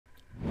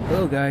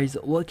Hello guys,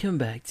 welcome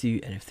back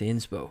to NFT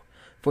Inspo.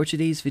 For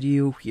today's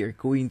video, we are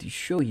going to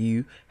show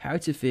you how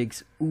to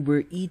fix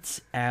Uber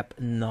Eats app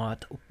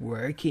not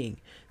working.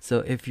 So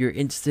if you're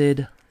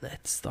interested,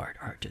 let's start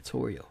our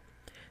tutorial.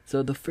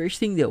 So the first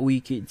thing that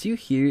we could do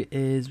here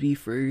is we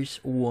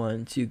first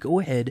want to go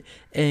ahead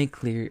and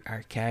clear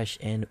our cache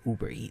in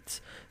Uber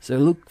Eats. So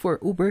look for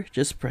Uber,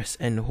 just press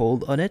and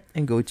hold on it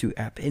and go to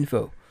app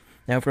info.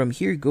 Now from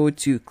here, go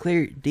to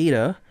clear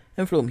data,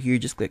 and from here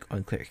just click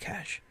on clear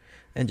cache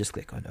and just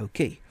click on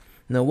OK.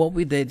 Now what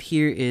we did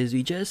here is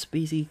we just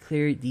basically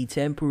cleared the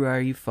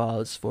temporary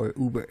files for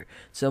Uber.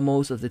 So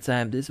most of the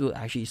time this will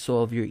actually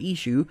solve your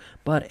issue,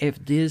 but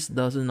if this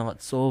does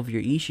not solve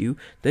your issue,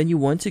 then you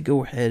want to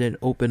go ahead and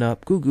open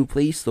up Google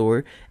Play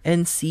Store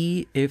and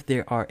see if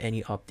there are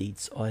any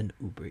updates on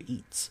Uber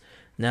Eats.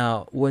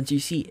 Now, once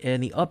you see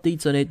any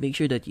updates on it, make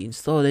sure that you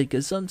install it,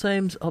 because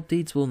sometimes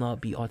updates will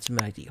not be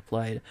automatically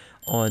applied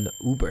on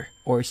Uber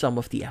or some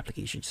of the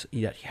applications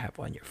that you have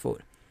on your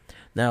phone.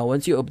 Now,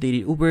 once you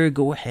updated Uber,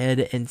 go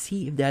ahead and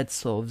see if that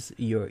solves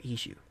your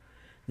issue.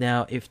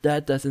 Now, if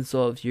that doesn't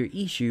solve your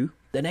issue,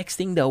 the next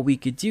thing that we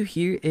could do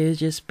here is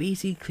just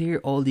basically clear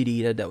all the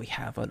data that we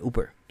have on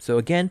Uber. So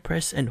again,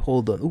 press and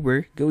hold on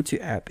Uber, go to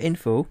app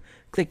info,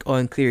 click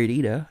on clear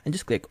data, and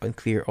just click on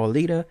clear all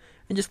data,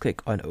 and just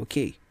click on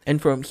OK. And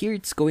from here,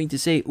 it's going to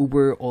say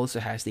Uber also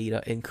has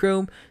data in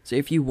Chrome. So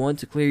if you want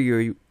to clear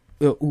your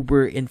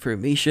Uber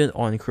information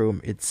on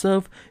Chrome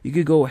itself, you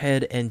could go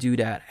ahead and do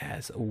that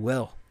as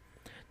well.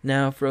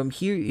 Now from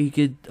here, you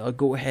could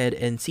go ahead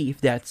and see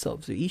if that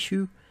solves the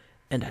issue,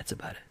 and that's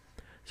about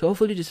it. So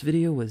hopefully this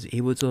video was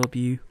able to help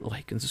you.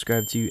 Like and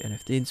subscribe to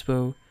NFT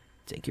Inspo.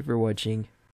 Thank you for watching.